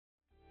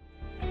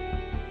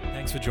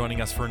Thanks for joining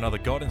us for another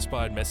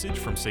God-inspired message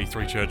from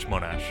C3 Church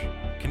Monash.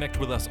 Connect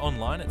with us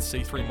online at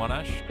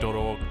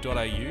c3monash.org.au,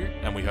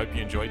 and we hope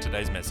you enjoy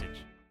today's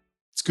message.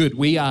 It's good.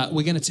 We're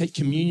going to take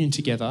communion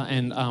together,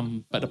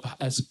 and but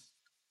as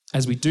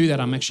we do that,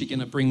 I'm actually going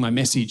to bring my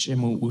message,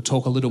 and we'll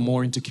talk a little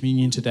more into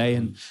communion today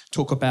and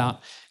talk about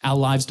our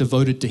lives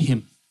devoted to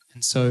Him.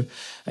 And so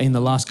in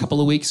the last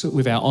couple of weeks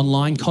with our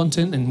online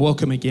content, and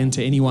welcome again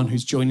to anyone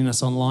who's joining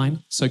us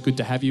online. So good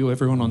to have you,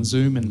 everyone on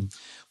Zoom and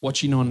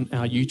watching on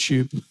our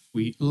YouTube.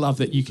 We love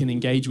that you can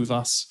engage with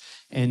us,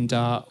 and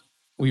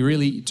we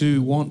really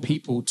do want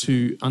people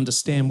to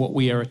understand what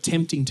we are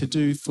attempting to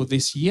do for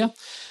this year,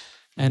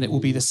 and it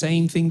will be the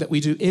same thing that we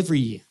do every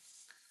year,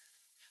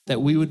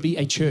 that we would be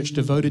a church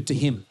devoted to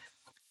Him,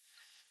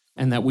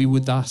 and that we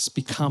would thus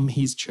become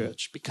His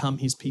church, become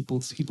His people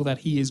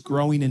that He is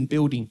growing and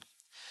building.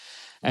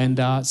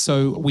 And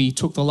so we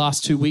took the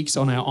last 2 weeks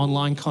on our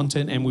online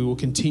content, and we will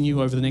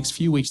continue over the next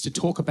few weeks to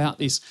talk about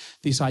this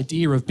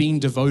idea of being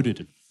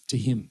devoted to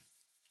Him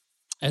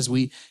as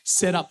we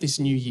set up this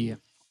new year.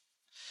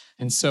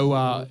 And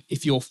so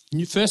if you're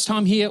first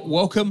time here,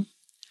 welcome.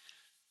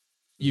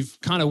 You've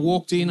kind of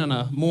walked in on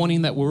a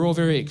morning that we're all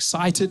very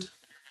excited.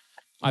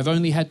 I've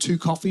only had 2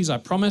 coffees, I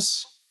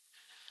promise.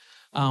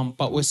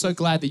 But we're so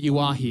glad that you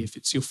are here. If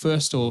it's your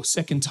first or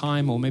second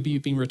time, or maybe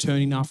you've been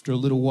returning after a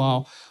little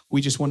while,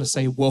 we just want to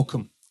say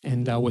welcome.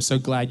 And we're so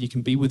glad you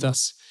can be with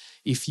us.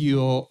 If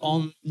you're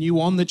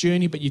new on the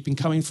journey, but you've been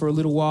coming for a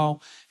little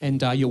while,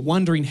 and you're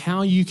wondering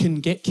how you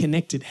can get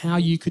connected, how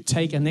you could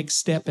take a next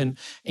step in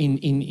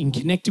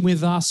connecting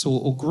with us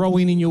or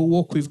growing in your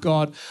walk with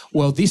God,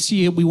 well, this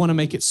year we want to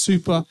make it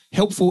super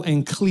helpful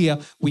and clear.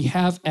 We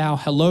have our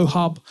Hello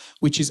Hub,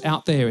 which is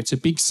out there. It's a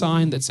big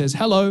sign that says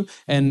hello,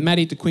 and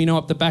Matty DeQuino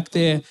up the back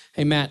there.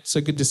 Hey, Matt,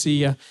 so good to see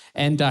you.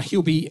 And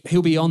he'll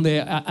be on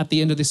there at the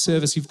end of this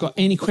service. If you've got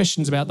any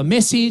questions about the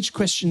message,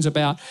 questions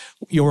about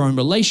your own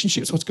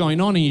relationships, what's going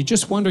on, and you're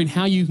just wondering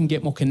how you can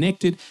get more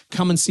connected,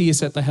 come and see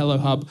us at the Hello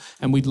Hub,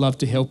 and we'd love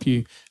to help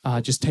you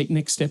just take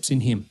next steps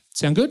in Him.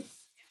 Sound good?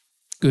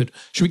 Good.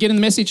 Should we get in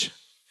the message?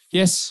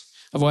 Yes?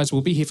 Otherwise,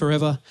 we'll be here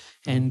forever,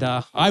 and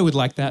I would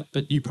like that,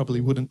 but you probably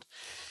wouldn't.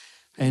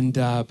 And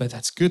but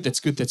that's good, that's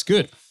good, that's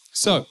good.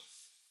 So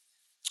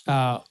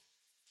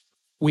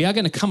we are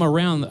going to come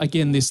around,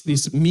 again,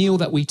 this meal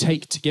that we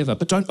take together,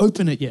 but don't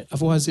open it yet.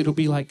 Otherwise, it'll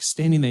be like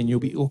standing there, and you'll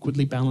be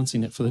awkwardly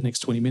balancing it for the next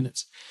 20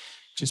 minutes.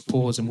 Just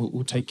pause, and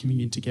we'll take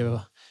communion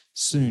together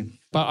soon.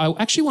 But I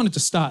actually wanted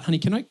to start, honey,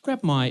 can I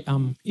grab my,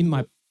 in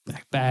my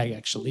bag,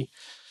 actually.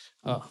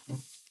 Oh,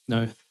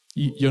 no,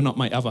 you're not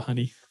my other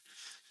honey,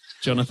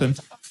 Jonathan.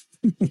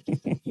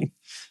 I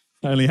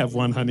only have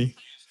one honey.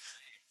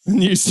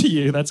 News to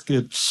you, that's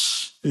good.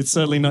 It's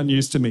certainly not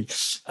news to me.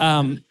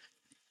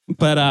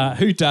 But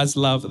who does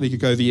love the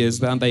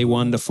Goviers? Aren't they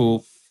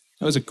wonderful?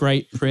 That was a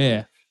great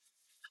prayer.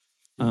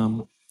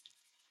 No.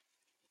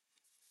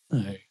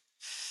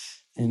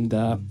 And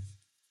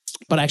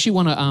but I actually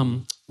want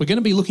to, we're going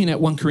to be looking at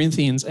 1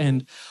 Corinthians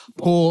and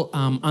Paul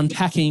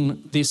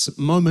unpacking this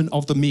moment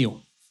of the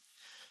meal.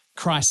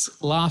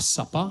 Christ's Last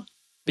Supper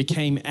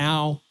became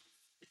our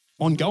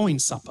ongoing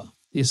supper.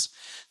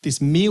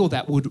 This meal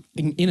that would,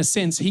 in a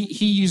sense,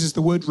 he uses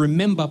the word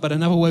remember, but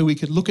another way we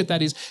could look at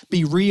that is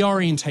be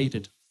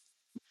reorientated.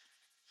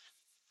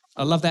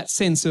 I love that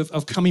sense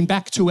of coming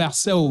back to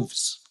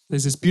ourselves.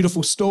 There's this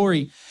beautiful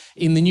story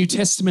in the New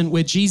Testament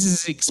where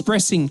Jesus is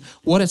expressing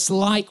what it's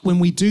like when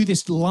we do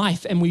this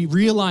life and we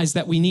realize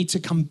that we need to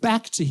come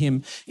back to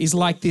Him, is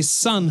like this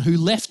son who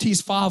left his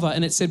father,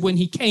 and it said when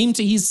he came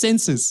to his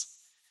senses.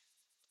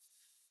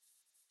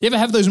 You ever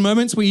have those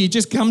moments where you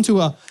just come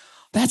to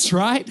that's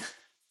right,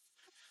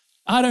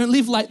 I don't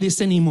live like this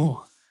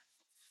anymore.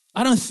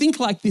 I don't think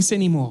like this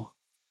anymore.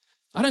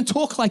 I don't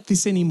talk like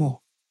this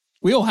anymore.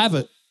 We all have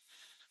it.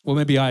 Well,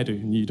 maybe I do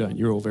and you don't.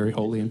 You're all very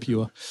holy and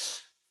pure.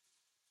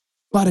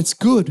 But it's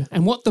good.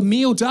 And what the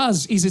meal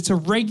does is it's a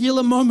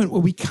regular moment where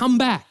we come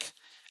back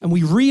and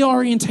we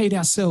reorientate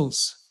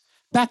ourselves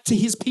back to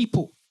His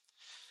people.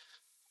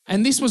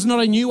 And this was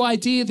not a new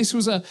idea. This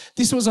was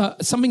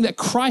something that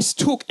Christ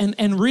took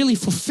and really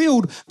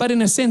fulfilled. But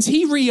in a sense,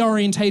 He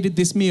reorientated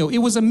this meal. It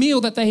was a meal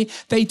that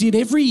they did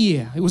every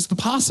year. It was the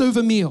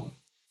Passover meal.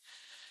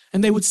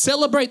 And they would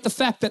celebrate the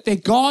fact that their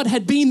God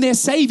had been their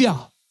Savior.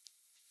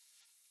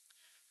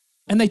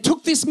 And they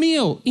took this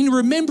meal in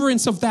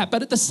remembrance of that.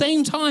 But at the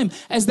same time,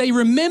 as they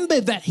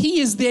remembered that He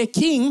is their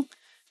King,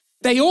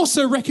 they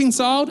also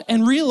reconciled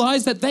and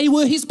realized that they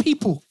were His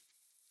people.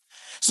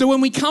 So when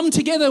we come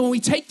together, when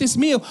we take this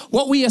meal,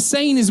 what we are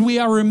saying is we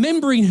are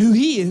remembering who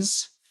He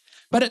is,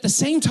 but at the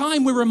same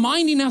time, we're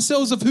reminding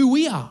ourselves of who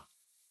we are.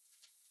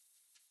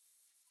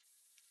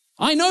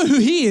 I know who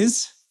He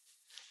is.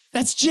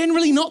 That's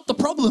generally not the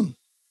problem.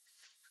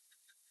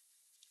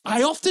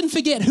 I often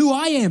forget who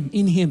I am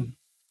in Him,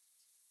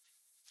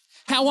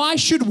 how I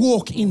should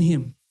walk in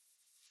Him.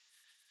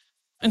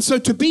 And so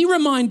to be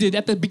reminded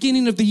at the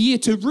beginning of the year,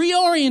 to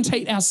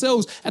reorientate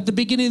ourselves at the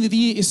beginning of the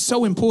year is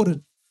so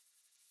important.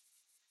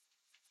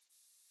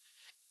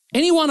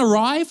 Anyone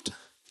arrived?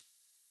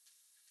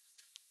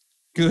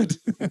 Good.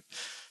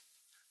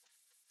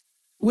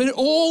 We're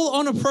all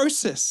on a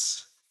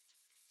process.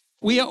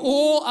 We are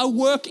all a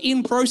work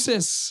in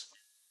process.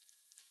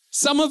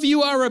 Some of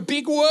you are a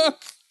big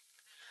work,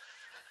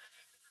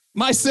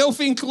 myself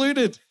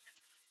included.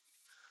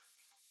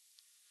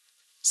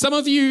 Some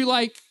of you,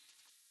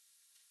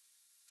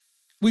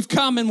 we've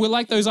come and we're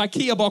like those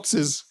IKEA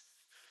boxes.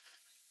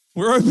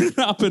 We're opening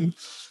up and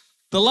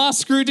the last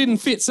screw didn't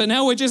fit, so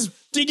now we're just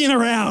digging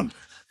around.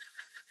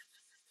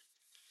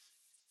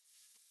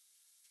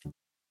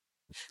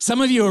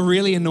 Some of you are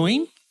really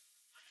annoying.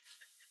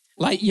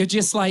 You're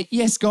just like,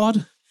 yes,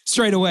 God,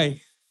 straight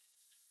away.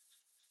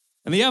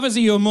 And the others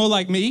of you are more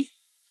like me.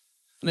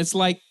 And it's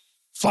like,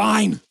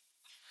 fine.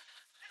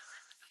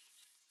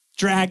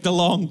 Dragged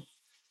along.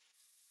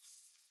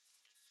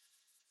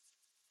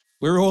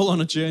 We're all on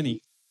a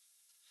journey.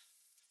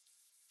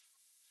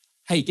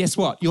 Hey, guess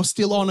what? You're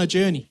still on a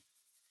journey.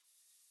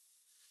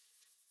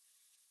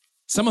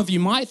 Some of you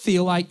might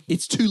feel like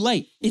it's too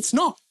late. It's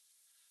not,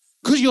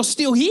 because you're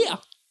still here.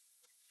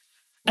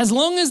 As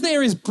long as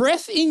there is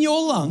breath in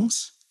your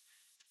lungs,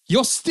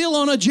 you're still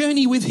on a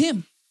journey with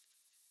Him.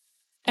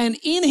 And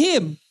in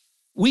Him,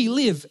 we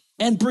live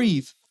and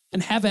breathe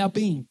and have our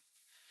being.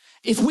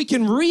 If we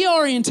can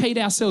reorientate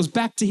ourselves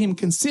back to Him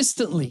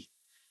consistently,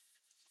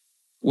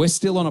 we're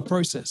still on a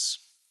process.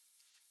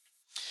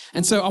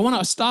 And so I want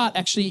to start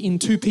actually in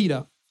 2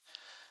 Peter.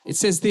 It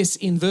says this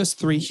in verse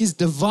 3, His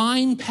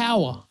divine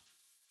power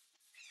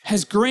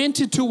has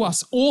granted to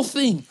us all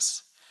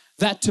things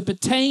that to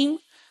pertain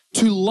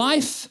to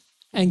life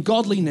and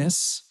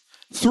godliness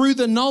through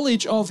the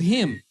knowledge of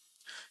Him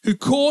who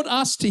called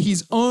us to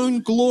His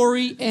own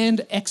glory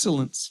and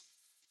excellence,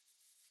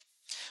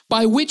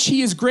 by which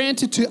He has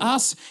granted to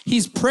us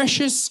His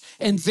precious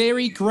and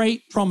very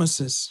great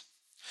promises,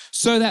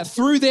 so that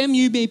through them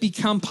you may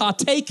become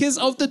partakers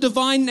of the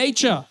divine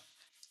nature.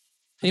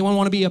 Anyone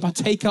want to be a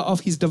partaker of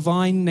His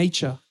divine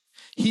nature?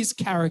 His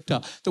character,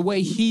 the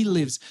way He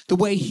lives, the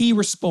way He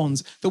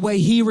responds, the way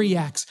He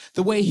reacts,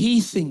 the way He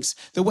thinks,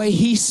 the way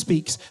He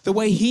speaks, the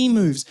way He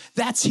moves.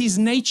 That's His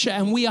nature,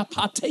 and we are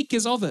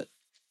partakers of it.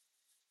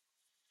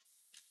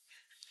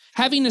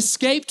 Having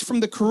escaped from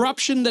the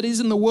corruption that is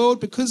in the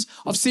world because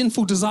of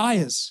sinful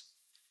desires.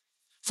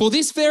 For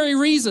this very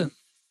reason,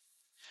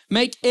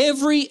 make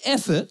every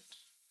effort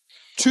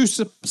to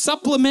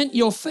supplement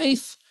your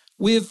faith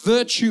with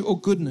virtue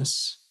or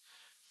goodness,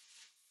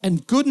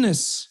 and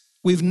goodness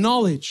with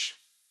knowledge.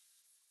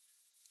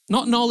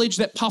 Not knowledge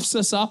that puffs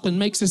us up and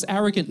makes us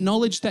arrogant,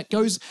 knowledge that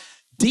goes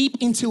deep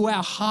into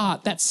our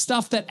heart, that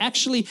stuff that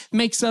actually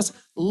makes us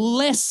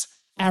less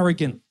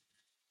arrogant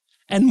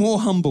and more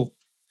humble.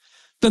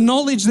 The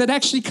knowledge that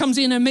actually comes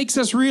in and makes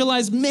us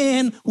realize,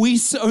 man, we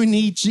so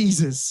need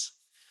Jesus.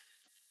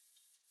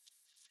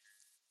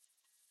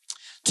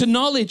 To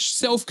knowledge,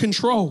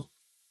 self-control.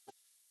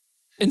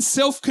 And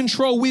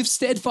self-control with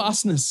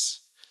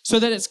steadfastness so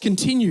that it's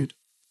continued.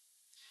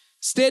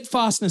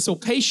 Steadfastness or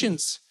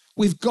patience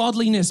with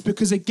godliness,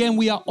 because again,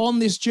 we are on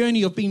this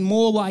journey of being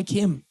more like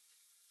Him.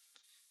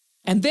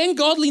 And then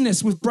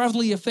godliness with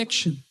brotherly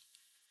affection,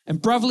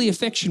 and brotherly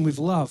affection with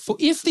love. For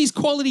if these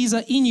qualities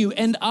are in you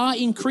and are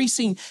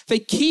increasing, they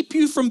keep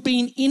you from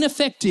being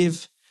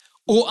ineffective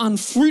or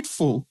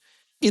unfruitful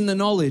in the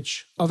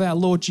knowledge of our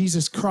Lord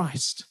Jesus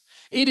Christ.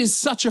 It is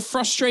such a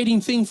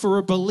frustrating thing for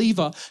a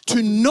believer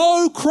to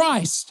know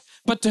Christ,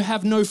 but to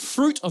have no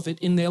fruit of it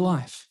in their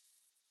life.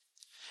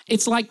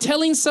 It's like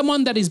telling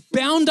someone that is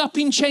bound up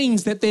in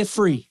chains that they're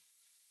free.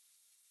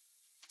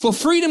 For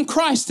freedom,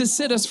 Christ has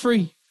set us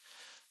free.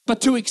 But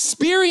to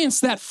experience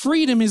that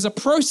freedom is a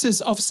process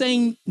of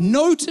saying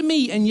no to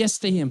me and yes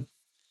to Him.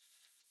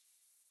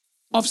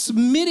 Of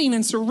submitting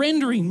and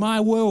surrendering my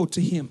world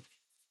to Him.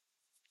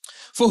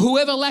 For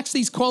whoever lacks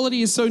these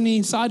qualities is so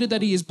nearsighted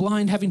that he is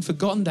blind, having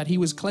forgotten that he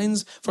was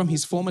cleansed from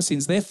his former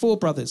sins. Therefore,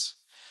 brothers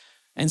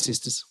and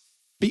sisters,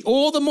 be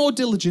all the more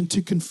diligent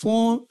to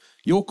conform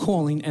your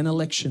calling and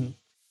election.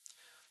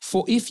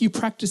 For if you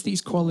practice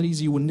these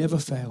qualities, you will never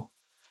fail.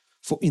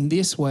 For in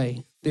this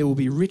way, there will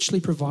be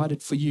richly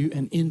provided for you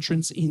an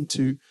entrance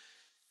into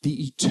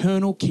the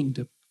eternal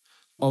kingdom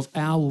of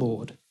our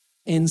Lord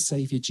and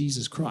Savior,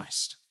 Jesus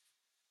Christ.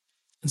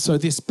 And so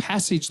this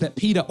passage that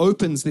Peter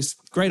opens, this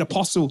great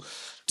apostle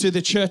to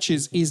the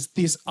churches, is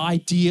this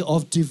idea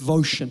of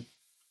devotion.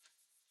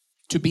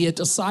 To be a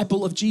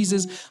disciple of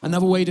Jesus,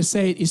 another way to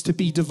say it is to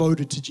be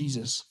devoted to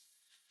Jesus.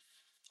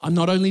 I'm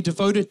not only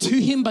devoted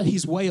to Him, but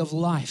His way of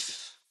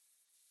life.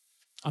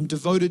 I'm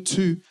devoted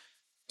to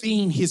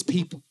being His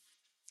people.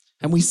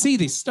 And we see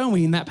this, don't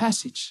we, in that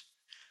passage?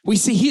 We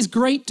see His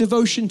great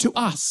devotion to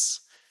us.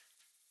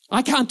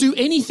 I can't do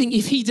anything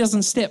if He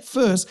doesn't step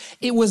first.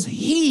 It was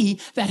He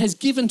that has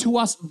given to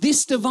us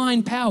this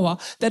divine power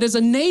that has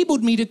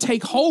enabled me to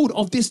take hold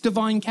of this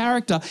divine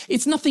character.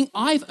 It's nothing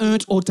I've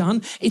earned or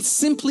done. It's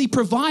simply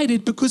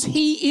provided because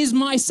He is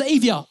my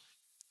Savior.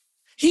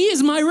 He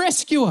is my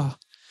rescuer.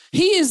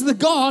 He is the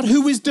God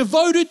who is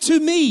devoted to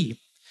me.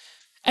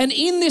 And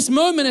in this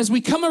moment, as we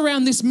come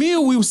around this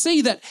meal, we'll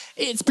see that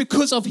it's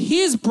because of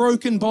his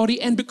broken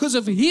body and because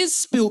of his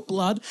spilt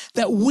blood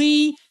that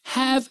we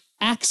have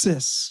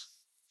access.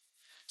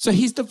 So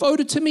he's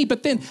devoted to me.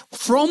 But then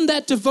from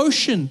that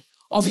devotion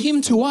of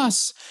him to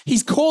us,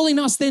 he's calling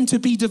us then to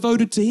be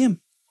devoted to him.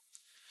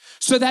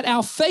 So that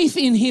our faith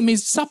in him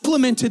is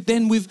supplemented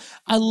then with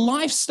a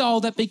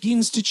lifestyle that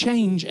begins to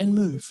change and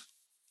move.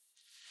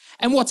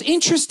 And what's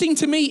interesting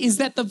to me is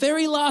that the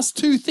very last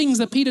two things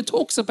that Peter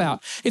talks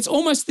about, it's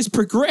almost this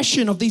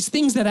progression of these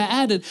things that are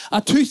added,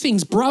 are two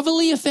things: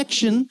 brotherly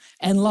affection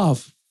and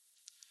love.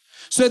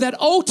 So that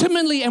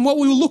ultimately, and what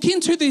we will look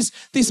into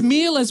this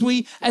meal as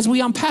we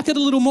unpack it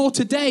a little more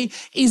today,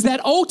 is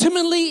that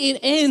ultimately it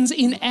ends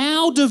in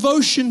our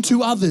devotion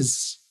to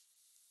others.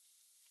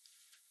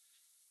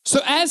 So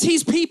as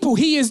his people,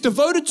 he is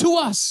devoted to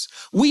us.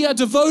 We are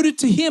devoted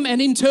to him,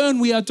 and in turn,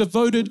 we are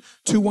devoted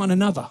to one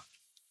another.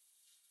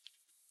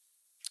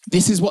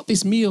 This is what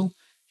this meal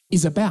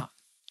is about.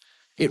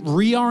 It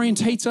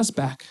reorientates us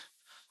back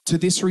to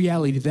this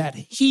reality that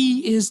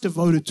he is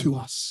devoted to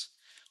us.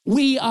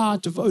 We are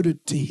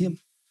devoted to him,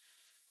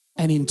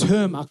 and in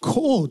turn are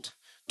called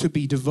to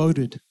be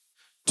devoted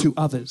to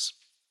others.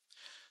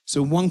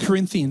 So 1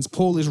 Corinthians,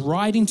 Paul is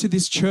writing to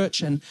this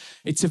church, and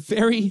it's a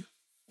very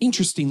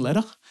interesting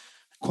letter,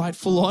 quite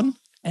full on,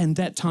 and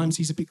at times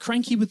he's a bit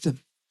cranky with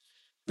them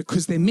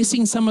because they're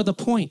missing some of the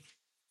point.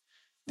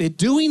 They're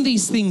doing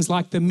these things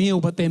like the meal,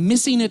 but they're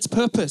missing its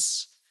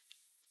purpose.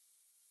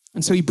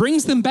 And so he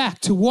brings them back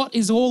to what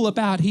is all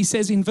about. He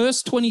says in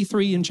verse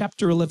 23 in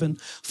chapter 11,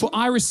 "For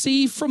I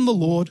received from the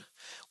Lord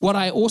what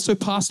I also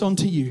passed on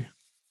to you.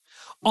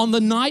 On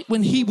the night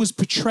when he was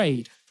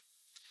betrayed,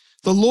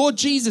 the Lord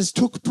Jesus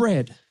took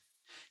bread,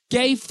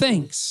 gave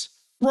thanks,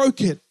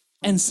 broke it,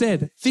 and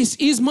said, 'This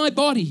is my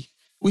body,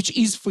 which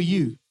is for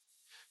you.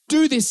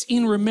 Do this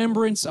in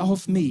remembrance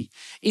of me.'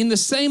 In the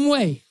same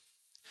way,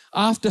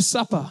 after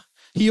supper,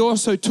 he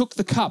also took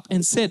the cup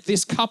and said,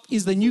 'This cup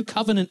is the new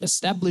covenant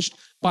established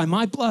by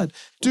my blood.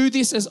 Do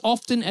this as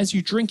often as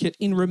you drink it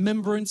in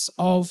remembrance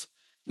of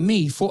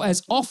me. For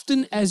as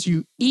often as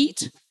you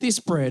eat this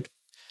bread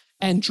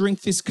and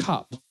drink this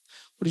cup,'"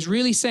 what he's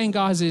really saying,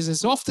 guys, is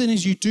as often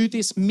as you do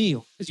this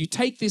meal, as you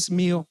take this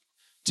meal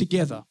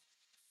together,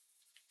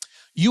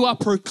 you are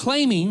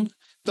proclaiming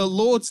the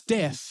Lord's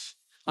death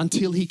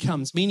until he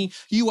comes, meaning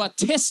you are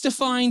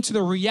testifying to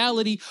the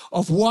reality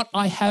of what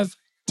I have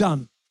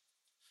done.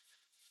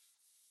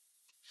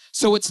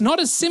 So it's not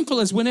as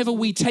simple as whenever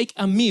we take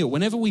a meal,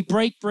 whenever we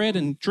break bread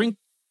and drink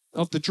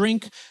of the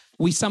drink,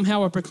 we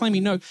somehow are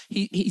proclaiming. No,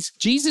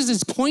 Jesus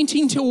is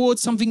pointing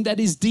towards something that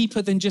is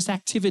deeper than just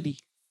activity.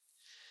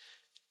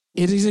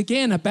 It is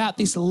again about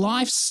this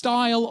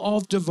lifestyle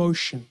of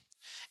devotion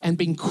and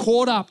being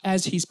caught up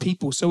as his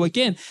people. So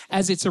again,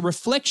 as it's a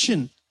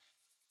reflection,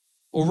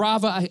 or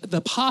rather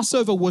the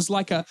Passover was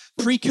like a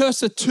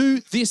precursor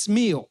to this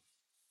meal.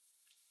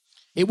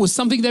 It was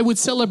something they would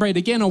celebrate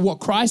again on what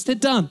Christ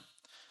had done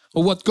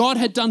or what God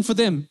had done for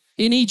them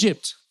in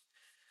Egypt.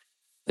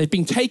 They'd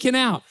been taken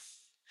out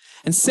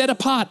and set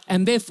apart,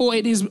 and therefore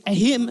it is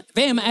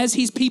them as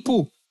his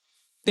people.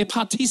 They're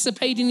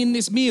participating in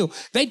this meal.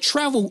 They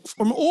travel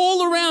from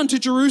all around to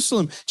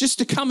Jerusalem just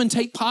to come and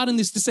take part in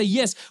this, to say,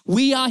 yes,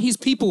 we are his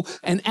people.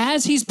 And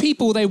as his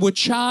people, they were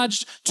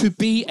charged to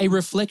be a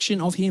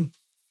reflection of him.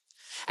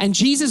 And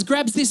Jesus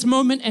grabs this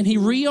moment and he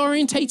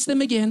reorientates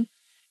them again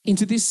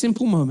into this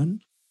simple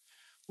moment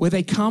where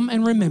they come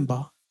and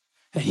remember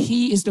that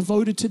he is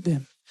devoted to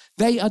them.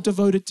 They are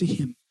devoted to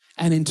him,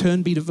 and in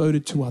turn be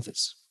devoted to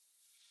others.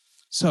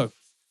 So,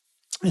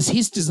 as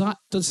his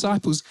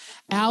disciples,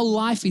 our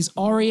life is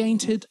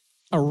oriented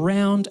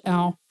around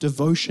our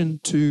devotion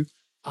to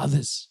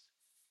others.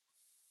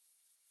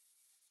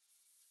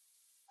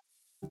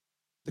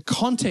 The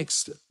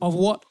context of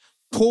what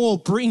Paul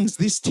brings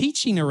this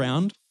teaching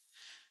around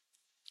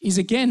is,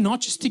 again,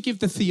 not just to give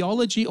the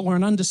theology or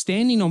an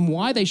understanding on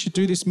why they should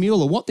do this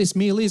meal or what this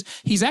meal is.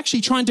 He's actually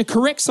trying to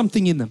correct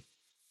something in them.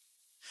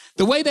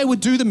 The way they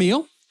would do the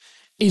meal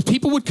is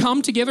people would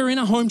come together in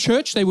a home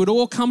church. They would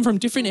all come from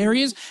different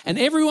areas, and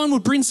everyone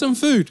would bring some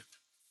food.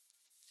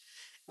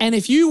 And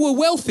if you were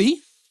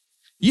wealthy,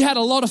 you had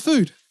a lot of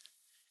food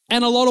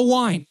and a lot of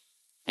wine,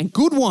 and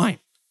good wine.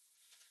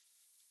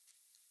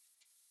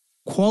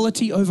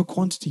 Quality over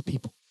quantity,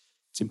 people.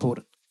 It's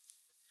important.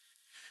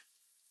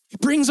 He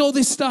brings all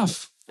this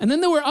stuff. And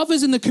then there were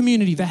others in the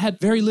community that had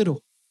very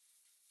little.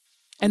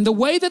 And the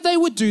way that they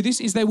would do this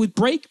is they would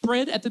break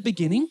bread at the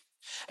beginning,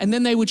 and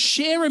then they would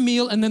share a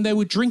meal, and then they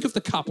would drink of the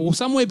cup, or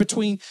somewhere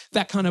between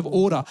that kind of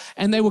order.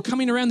 And they were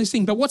coming around this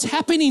thing. But what's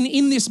happening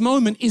in this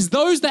moment is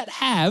those that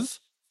have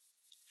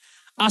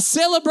are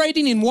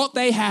celebrating in what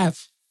they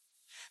have.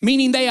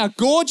 Meaning they are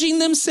gorging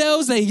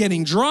themselves, they're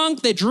getting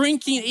drunk, they're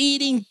drinking,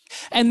 eating.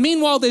 And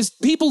meanwhile, there's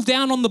people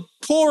down on the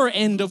poorer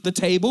end of the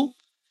table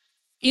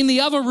in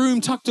the other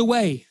room tucked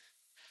away.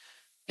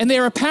 And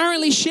they're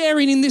apparently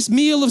sharing in this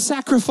meal of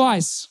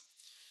sacrifice.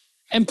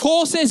 And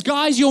Paul says,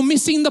 guys, you're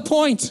missing the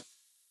point.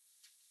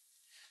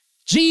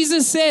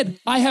 Jesus said,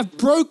 I have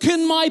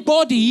broken my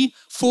body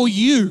for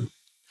you.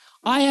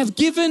 I have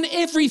given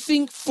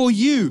everything for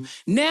you.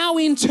 Now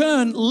in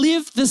turn,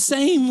 live the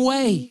same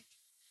way.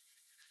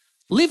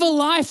 Live a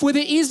life where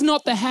there is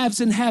not the haves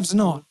and haves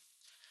not.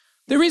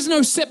 There is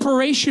no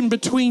separation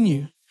between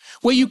you,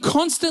 where you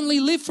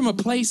constantly live from a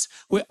place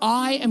where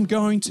I am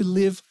going to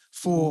live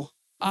for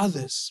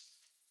others.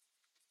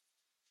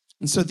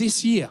 And so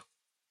this year,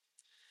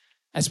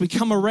 as we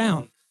come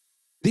around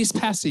this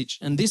passage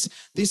and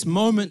this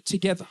moment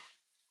together,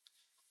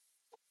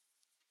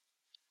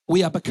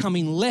 we are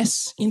becoming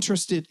less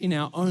interested in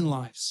our own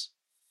lives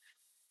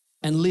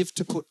and live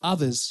to put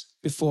others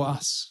before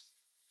us.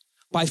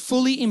 By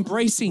fully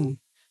embracing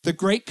the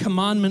great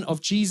commandment of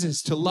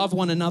Jesus to love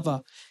one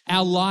another,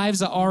 our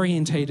lives are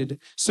orientated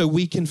so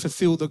we can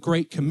fulfill the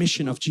great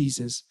commission of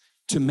Jesus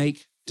to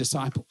make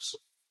disciples.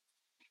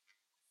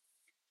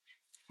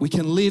 We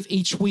can live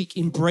each week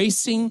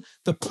embracing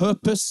the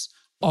purpose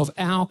of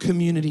our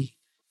community,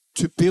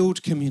 to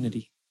build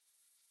community,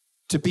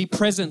 to be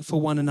present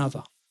for one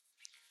another,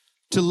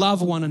 to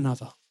love one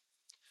another,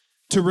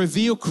 to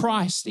reveal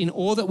Christ in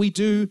all that we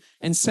do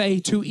and say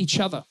to each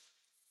other.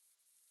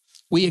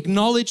 We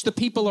acknowledge the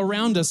people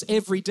around us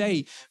every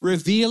day,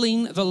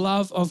 revealing the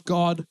love of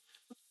God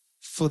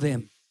for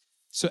them.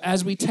 So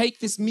as we take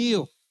this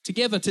meal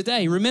together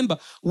today, remember,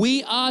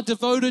 we are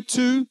devoted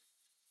to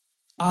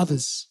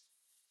others.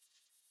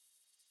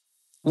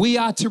 We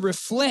are to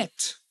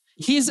reflect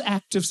his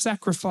act of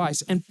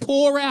sacrifice and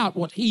pour out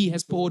what he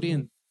has poured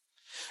in.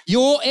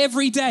 Your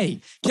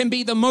everyday can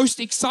be the most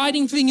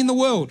exciting thing in the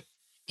world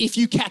if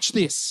you catch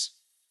this.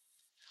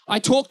 I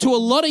talk to a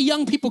lot of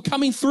young people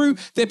coming through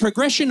their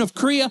progression of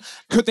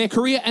their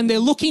career, and they're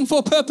looking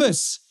for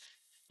purpose.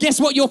 Guess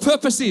what your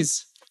purpose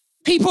is?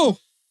 People.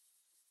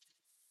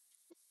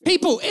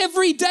 People,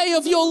 every day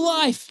of your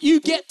life, you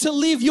get to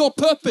live your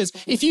purpose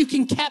if you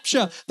can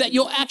capture that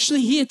you're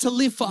actually here to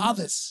live for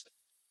others.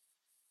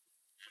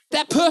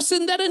 That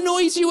person that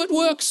annoys you at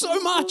work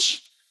so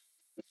much,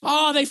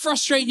 they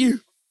frustrate you.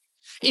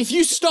 If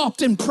you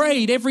stopped and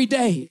prayed every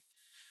day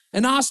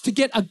and asked to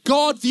get a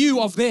God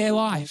view of their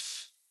life,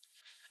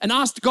 and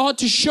asked God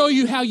to show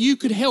you how you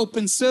could help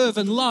and serve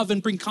and love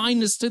and bring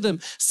kindness to them,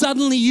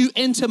 suddenly you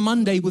enter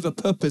Monday with a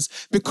purpose,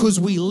 because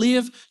we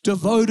live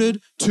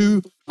devoted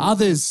to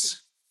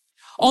others.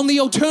 On the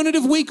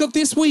alternative week of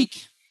this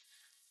week,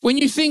 when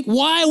you think,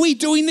 why are we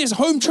doing this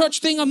home church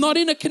thing? I'm not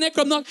in a connect.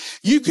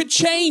 You could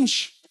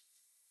change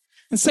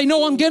and say,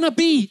 no, I'm going to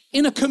be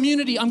in a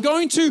community. I'm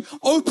going to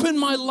open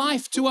my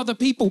life to other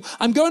people.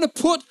 I'm going to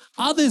put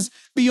others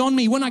beyond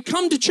me. When I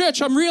come to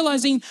church, I'm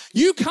realizing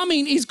you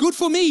coming is good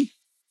for me.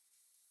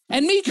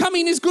 And me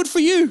coming is good for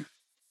you.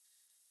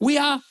 We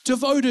are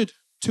devoted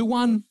to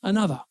one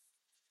another.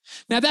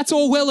 Now that's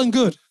all well and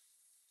good.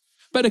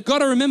 But I've got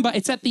to remember,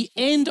 it's at the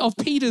end of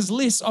Peter's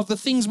list of the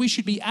things we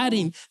should be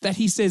adding that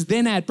he says,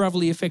 then add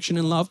brotherly affection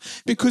and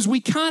love, because we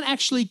can't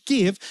actually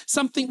give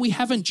something we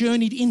haven't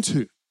journeyed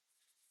into.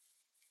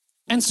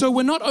 And so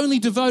we're not only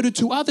devoted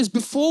to others,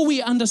 before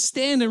we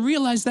understand and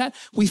realize that,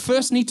 we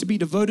first need to be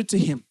devoted to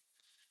him.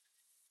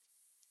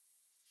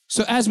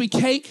 So as we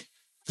take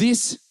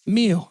this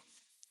meal,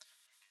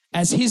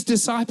 as his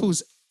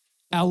disciples,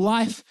 our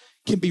life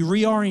can be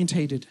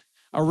reorientated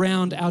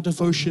around our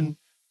devotion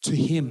to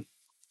him.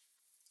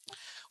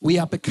 We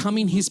are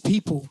becoming his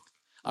people,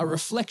 a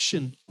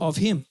reflection of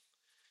him.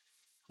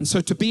 And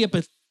so to be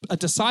a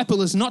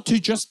disciple is not to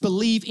just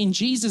believe in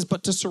Jesus,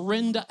 but to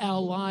surrender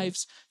our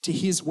lives to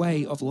his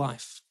way of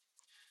life.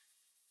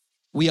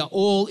 We are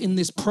all in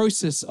this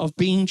process of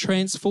being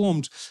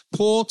transformed.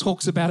 Paul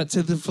talks about it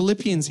to the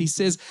Philippians. He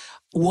says,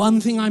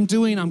 one thing I'm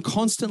doing, I'm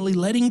constantly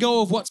letting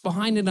go of what's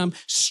behind it. I'm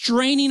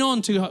straining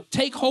on to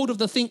take hold of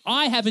the thing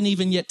I haven't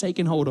even yet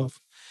taken hold of.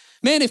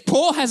 Man, if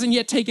Paul hasn't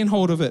yet taken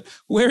hold of it,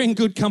 we're in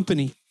good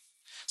company.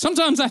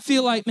 Sometimes I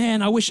feel like,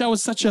 man, I wish I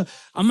was such a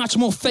much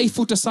more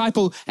faithful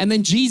disciple. And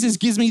then Jesus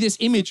gives me this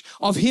image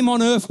of him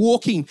on earth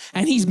walking,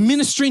 and he's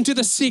ministering to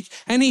the sick,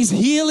 and he's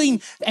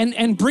healing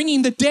and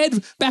bringing the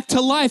dead back to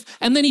life.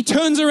 And then he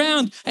turns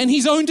around and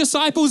his own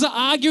disciples are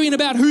arguing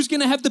about who's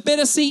going to have the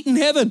better seat in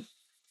heaven.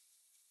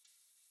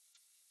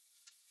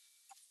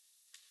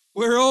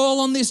 We're all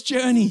on this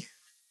journey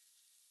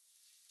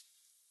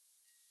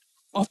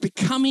of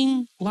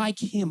becoming like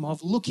him,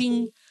 of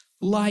looking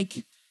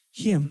like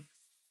him.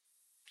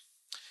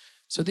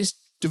 So this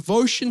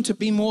devotion to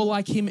be more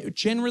like him, it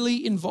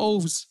generally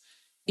involves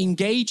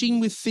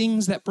engaging with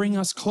things that bring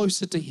us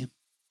closer to him.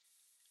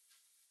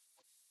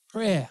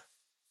 Prayer,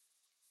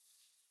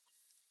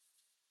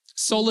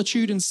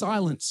 solitude and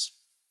silence,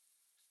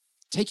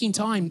 taking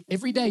time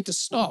every day to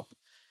stop,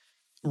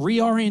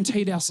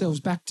 reorientate ourselves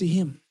back to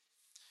him.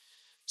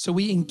 So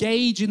we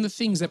engage in the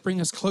things that bring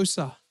us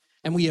closer,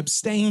 and we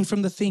abstain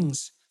from the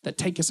things that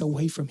take us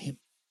away from him.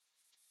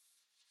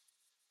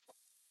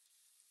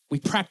 We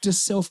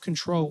practice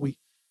self-control. We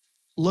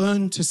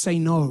learn to say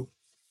no.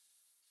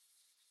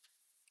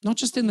 Not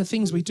just in the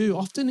things we do,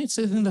 often it's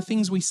in the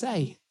things we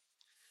say.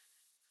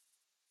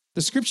 The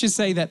The scriptures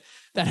say that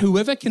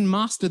whoever can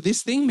master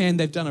this thing, man,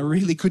 they've done a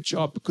really good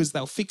job because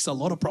they'll fix a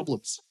lot of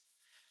problems.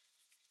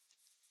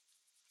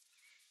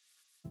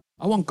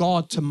 I want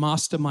God to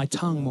master my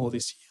tongue more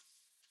this year.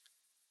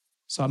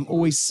 So I'm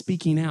always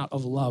speaking out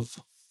of love,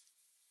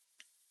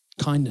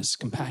 kindness,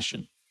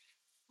 compassion.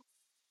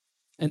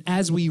 And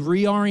as we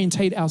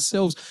reorientate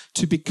ourselves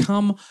to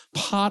become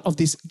part of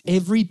this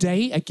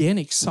everyday, again,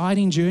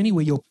 exciting journey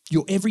where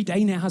your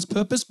everyday now has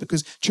purpose,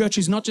 because church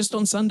is not just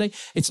on Sunday.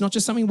 It's not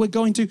just something we're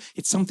going to.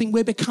 It's something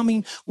we're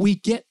becoming. We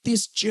get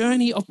this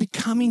journey of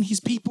becoming his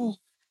people.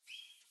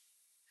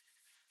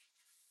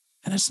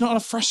 And it's not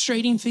a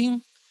frustrating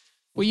thing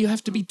where you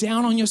have to be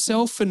down on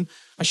yourself and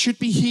I should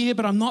be here,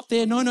 but I'm not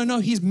there. No.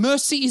 His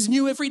mercy is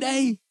new every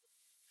day.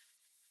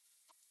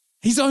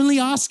 He's only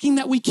asking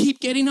that we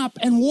keep getting up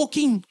and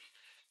walking.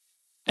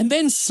 And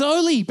then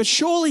slowly but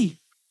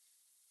surely,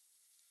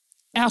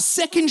 our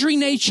secondary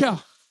nature,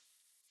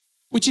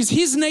 which is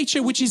his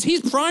nature, which is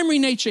his primary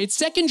nature, it's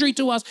secondary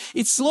to us,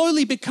 it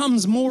slowly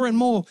becomes more and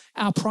more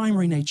our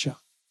primary nature.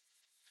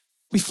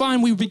 We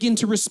find we begin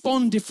to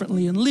respond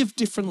differently and live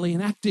differently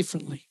and act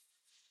differently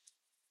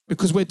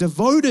because we're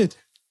devoted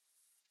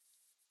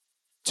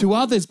to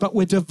others, but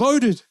we're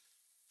devoted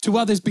to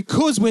others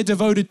because we're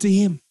devoted to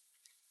him.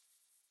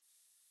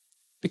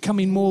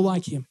 Becoming more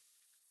like him.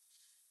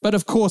 But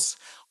of course,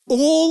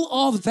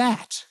 all of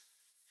that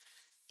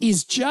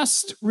is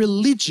just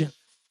religion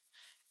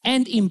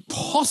and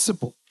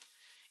impossible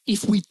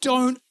if we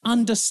don't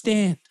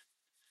understand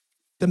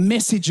the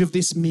message of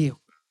this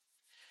meal,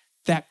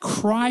 that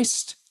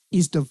Christ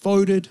is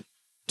devoted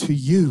to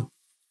you.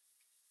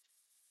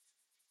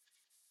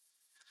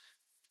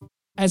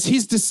 As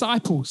his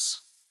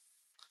disciples,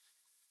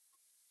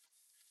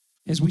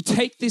 as we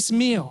take this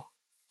meal,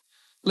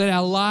 let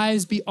our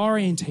lives be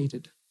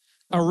orientated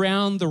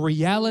around the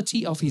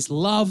reality of his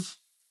love,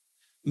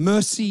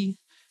 mercy,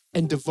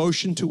 and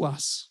devotion to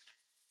us.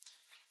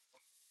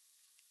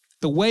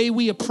 The way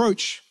we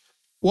approach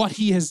what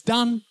he has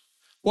done,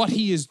 what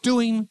he is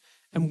doing,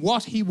 and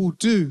what he will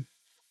do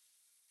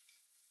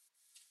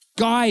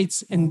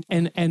guides and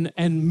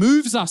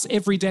moves us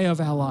every day of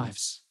our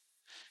lives.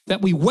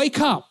 That we wake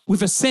up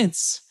with a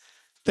sense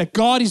that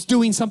God is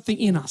doing something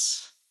in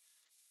us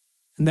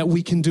and that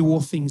we can do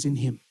all things in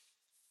him.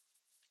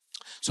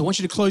 So I want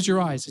you to close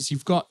your eyes as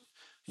you've got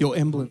your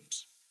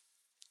emblems.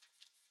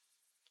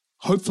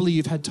 Hopefully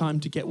you've had time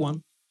to get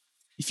one.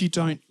 If you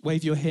don't,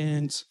 wave your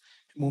hands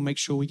and we'll make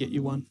sure we get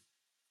you one.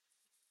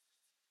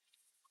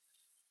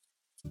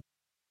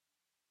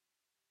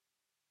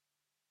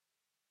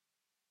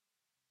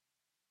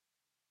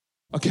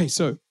 Okay,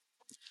 so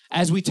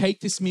as we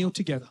take this meal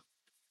together,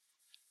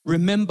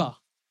 remember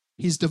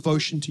his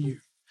devotion to you.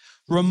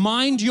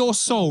 Remind your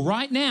soul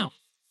right now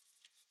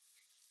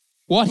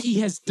what he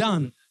has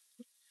done,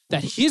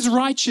 that his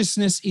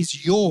righteousness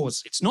is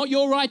yours. It's not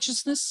your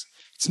righteousness.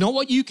 It's not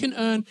what you can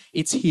earn.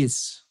 It's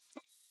his.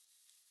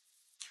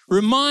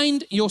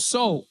 Remind your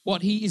soul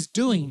what he is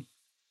doing.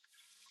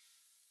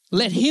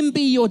 Let him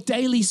be your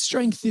daily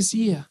strength this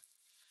year.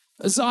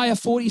 Isaiah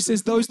 40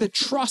 says, those that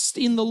trust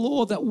in the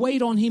Lord, that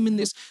wait on him in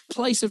this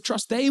place of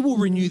trust, they will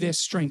renew their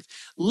strength.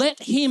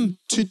 Let him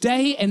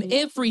today and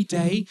every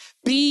day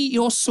be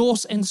your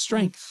source and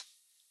strength.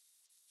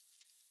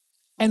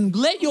 And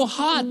let your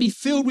heart be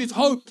filled with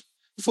hope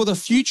for the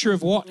future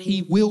of what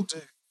he will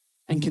do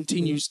and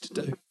continues to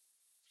do.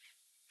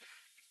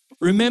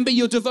 Remember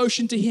your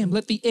devotion to him.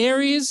 Let the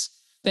areas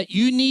that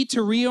you need to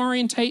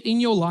reorientate in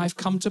your life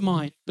come to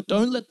mind, but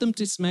don't let them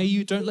dismay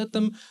you. Don't let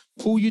them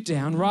pull you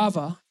down.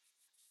 Rather,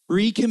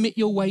 recommit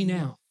your way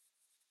now.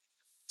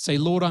 Say,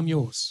 Lord, I'm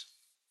yours.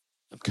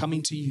 I'm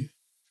coming to you.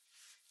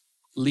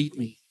 Lead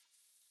me.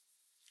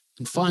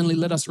 And finally,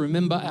 let us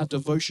remember our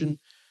devotion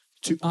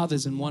to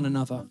others and one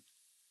another.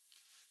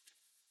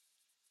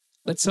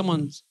 Let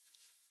someone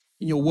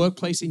in your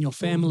workplace, in your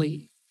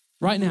family,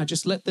 right now,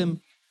 just let them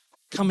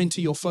come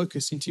into your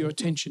focus, into your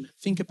attention.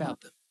 Think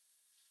about them.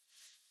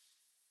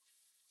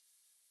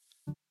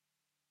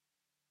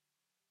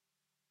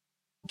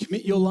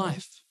 Commit your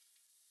life,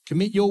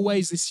 commit your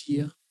ways this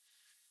year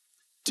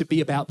to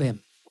be about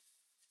them.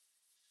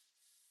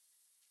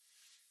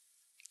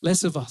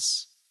 Less of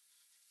us,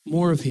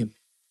 more of him,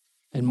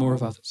 and more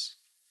of others.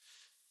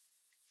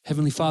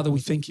 Heavenly Father,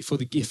 we thank you for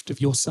the gift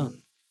of your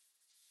Son,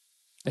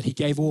 that he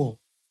gave all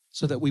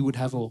so that we would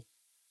have all.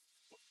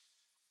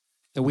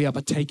 That we are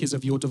partakers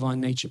of your divine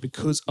nature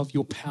because of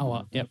your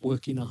power at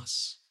work in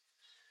us.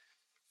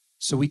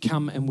 So we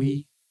come and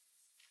we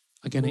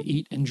are going to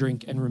eat and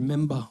drink and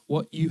remember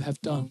what you have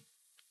done.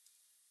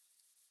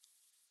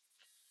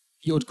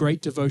 Your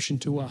great devotion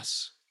to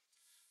us.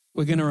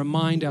 We're going to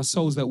remind our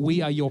souls that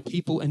we are your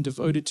people and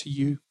devoted to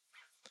you.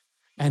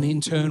 And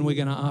in turn, we're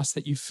going to ask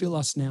that you fill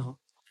us now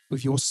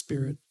with your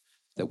spirit,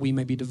 that we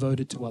may be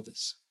devoted to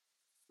others.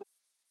 I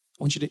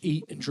want you to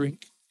eat and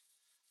drink.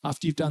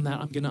 After you've done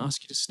that, I'm going to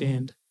ask you to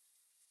stand.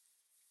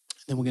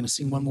 And then we're going to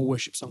sing one more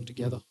worship song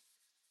together.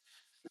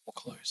 We'll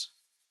close.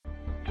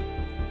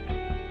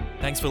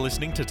 Thanks for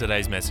listening to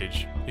today's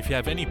message. If you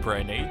have any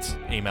prayer needs,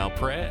 email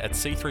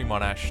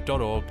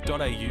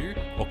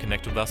prayer@c3monash.org.au or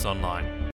connect with us online.